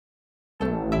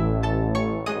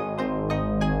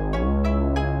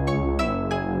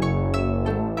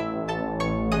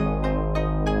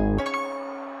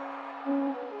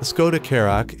The Skoda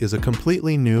Karoq is a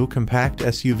completely new compact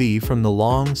SUV from the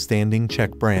long-standing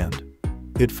Czech brand.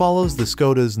 It follows the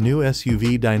Skoda's new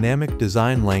SUV dynamic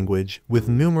design language with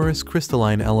numerous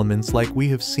crystalline elements like we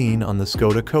have seen on the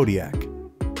Skoda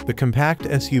Kodiaq. The compact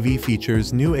SUV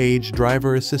features new-age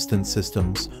driver assistance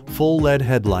systems, full LED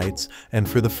headlights, and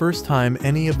for the first time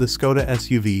any of the Skoda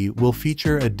SUV will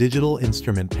feature a digital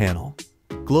instrument panel.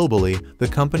 Globally, the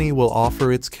company will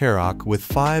offer its Karoq with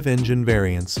 5 engine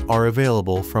variants are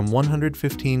available from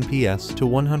 115 PS to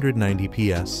 190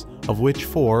 PS, of which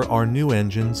 4 are new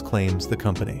engines, claims the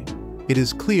company. It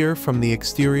is clear from the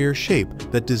exterior shape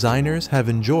that designers have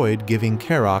enjoyed giving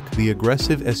Karoq the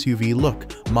aggressive SUV look.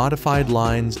 Modified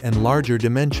lines and larger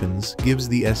dimensions gives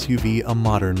the SUV a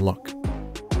modern look.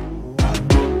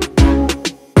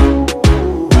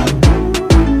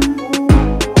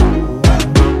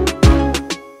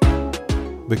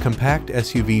 The compact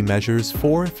SUV measures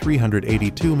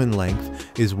 4,382 in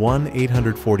length, is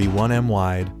 1,841 m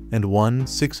wide, and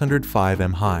 1,605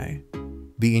 m high.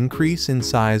 The increase in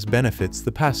size benefits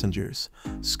the passengers.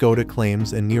 Skoda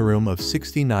claims a knee-room of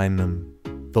 69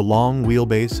 mm. The long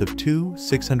wheelbase of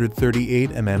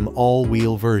 2,638 mm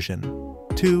all-wheel version.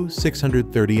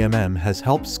 2,630 mm has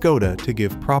helped Skoda to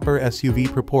give proper SUV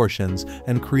proportions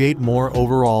and create more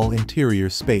overall interior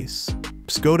space.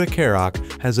 Skoda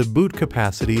Karoq has a boot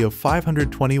capacity of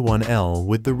 521 L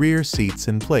with the rear seats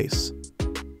in place.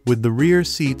 With the rear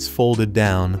seats folded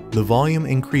down, the volume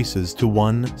increases to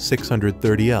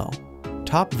 1,630 L.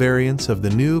 Top variants of the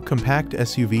new compact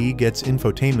SUV gets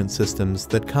infotainment systems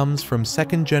that comes from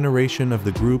second generation of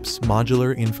the group's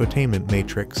modular infotainment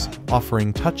matrix,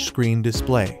 offering touchscreen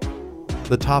display.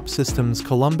 The top systems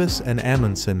Columbus and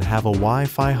Amundsen have a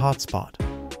Wi-Fi hotspot.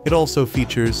 It also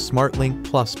features SmartLink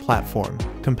Plus platform,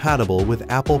 compatible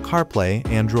with Apple CarPlay,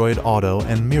 Android Auto,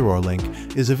 and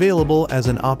MirrorLink, is available as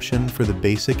an option for the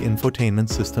basic infotainment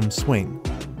system Swing.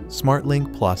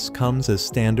 SmartLink Plus comes as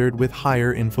standard with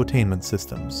higher infotainment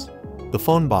systems. The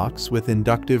phone box with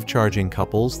inductive charging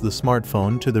couples the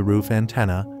smartphone to the roof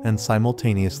antenna and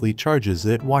simultaneously charges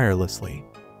it wirelessly.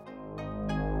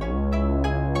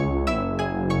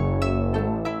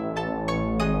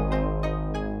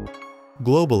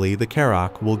 Globally, the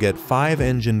Karoq will get 5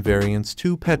 engine variants,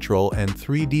 2 petrol and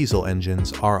 3 diesel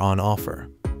engines are on offer.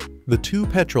 The 2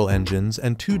 petrol engines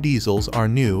and 2 diesels are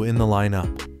new in the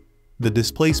lineup. The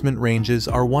displacement ranges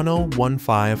are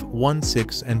 1015,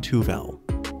 16 and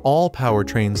 2V. All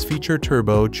powertrains feature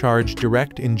turbo-charged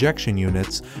direct injection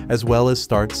units as well as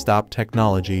start-stop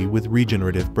technology with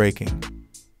regenerative braking.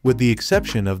 With the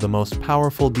exception of the most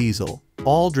powerful diesel,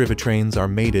 all drivetrains are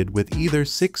mated with either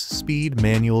 6-speed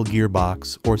manual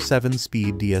gearbox or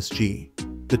 7-speed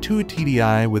DSG. The 2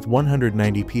 TDI with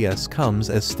 190 PS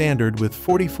comes as standard with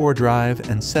 44 drive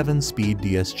and 7-speed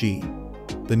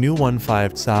DSG. The new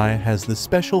 1.5 TSI has the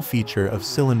special feature of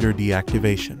cylinder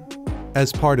deactivation.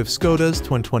 As part of Skoda's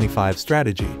 2025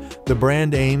 strategy, the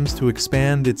brand aims to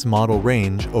expand its model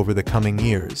range over the coming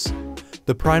years.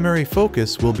 The primary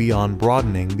focus will be on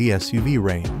broadening the SUV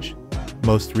range.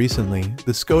 Most recently,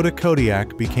 the Skoda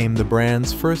Kodiaq became the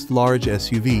brand's first large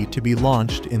SUV to be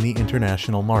launched in the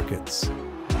international markets.